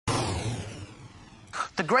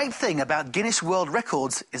The great thing about Guinness World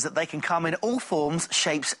Records is that they can come in all forms,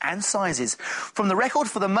 shapes and sizes, from the record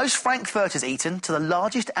for the most frankfurters eaten to the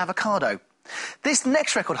largest avocado. This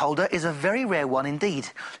next record holder is a very rare one indeed.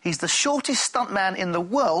 He's the shortest stuntman in the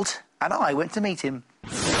world, and I went to meet him.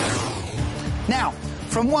 Now,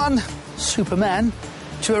 from one Superman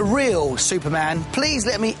to a real Superman, please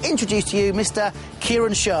let me introduce to you Mr.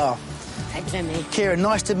 Kiran-shah. Thanks, Amy. Kiran,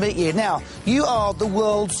 nice to meet you. Now, you are the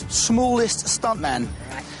world's smallest stuntman.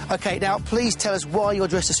 Right. OK, now, please tell us why you're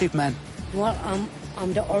dressed as Superman. Well,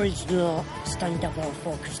 I'm the original stunt double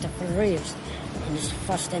for Christopher Reeves in his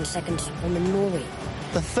first and second Superman movie.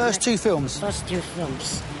 The first two films? First two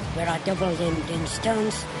films, where I doubled him in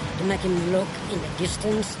stunts to make him look in the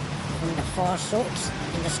distance from the far shots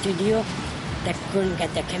in the studio. They couldn't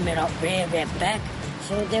get the camera way back,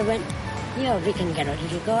 so they went, yeah, we can get a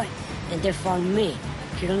little guy. And they found me,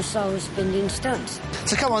 Kiran-shah, who's been in stunts.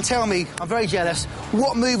 So come on, tell me, I'm very jealous,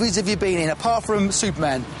 what movies have you been in, apart from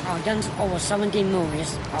Superman? I've done over 17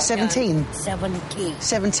 movies. 17? 70.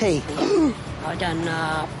 70? I've done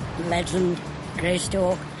Legend,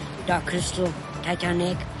 Greystoke, Dark Crystal,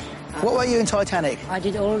 Titanic. What were you in Titanic? I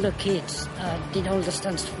did all the kids, did all the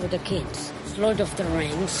stunts for the kids. Lord of the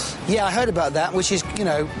Rings. Yeah, I heard about that, which is, you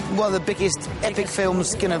know, one of the biggest epic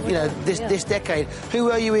films, this decade. Who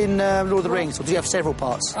were you in Lord of the Rings, or do you have several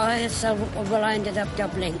parts? I had several, well, I ended up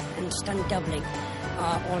doubling and stunt doubling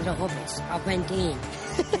all the hobbits. I went in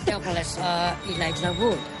to double as Elijah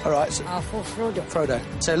Wood. All right. So, for Frodo. Frodo.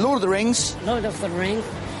 So Lord of the Rings. Lord of the Rings.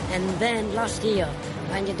 And then last year,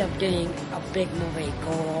 I ended up doing a big movie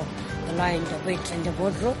called The Lion, the Witch and the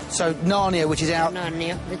Wardrobe. So Narnia, which is out...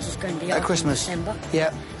 Narnia, which is going to be at out Christmas. in December.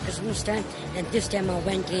 Yeah. Christmas time. And this time I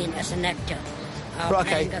went in as an actor. Right,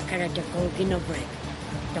 okay. Playing a character called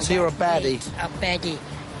Ginobreak. So you're a baddie? A baddie,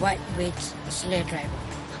 white witch, slave driver.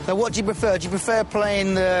 So what do you prefer? Do you prefer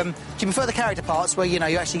playing the... do you prefer the character parts where, you know,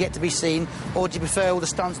 you actually get to be seen, or do you prefer all the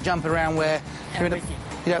stunts jumping around where... Everything.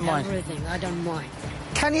 You don't mind? Everything. I don't mind.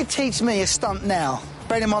 Can you teach me a stunt now?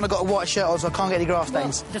 Bearing in mind I've got a white shirt on, so I can't get any grass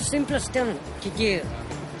stains. Well, the simplest stunt to do,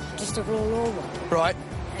 just to roll over. Right.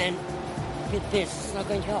 And with this, it's not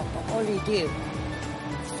going to help, but all you do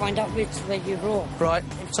is find out which way you roll. Right.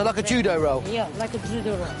 So like a judo roll? Yeah, like a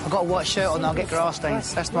judo roll. I've got a white shirt on, I'll get grass stains.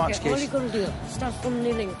 Right. That's my excuse. All you got to do, start from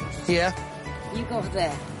kneeling. Yeah. You go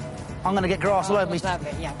there. I'm going to get grass all over me.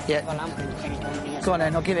 Yeah. Yeah. Well, I'm going to get it on here. Go on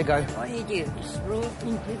then, I'll give it a go. All you do is roll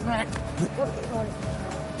into that.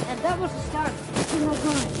 And that was the start.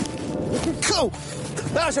 Cool!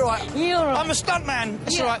 That's all right. You're all right. I'm a stuntman.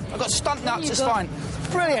 It's all right. I've got stunt nuts, it's go. fine.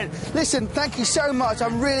 Brilliant. Listen, thank you so much.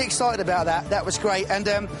 I'm really excited about that. That was great.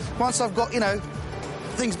 And once I've got, you know,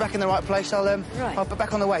 things back in the right place, I'll put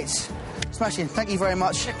back on the weights. Smashing. Thank you very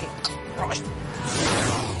much. Right.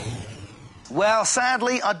 Well,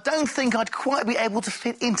 sadly, I don't think I'd quite be able to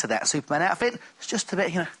fit into that Superman outfit. It's just a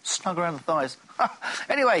bit, you know, snug around the thighs.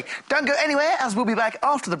 Anyway, don't go anywhere, as we'll be back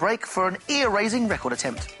after the break for an ear-raising record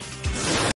attempt.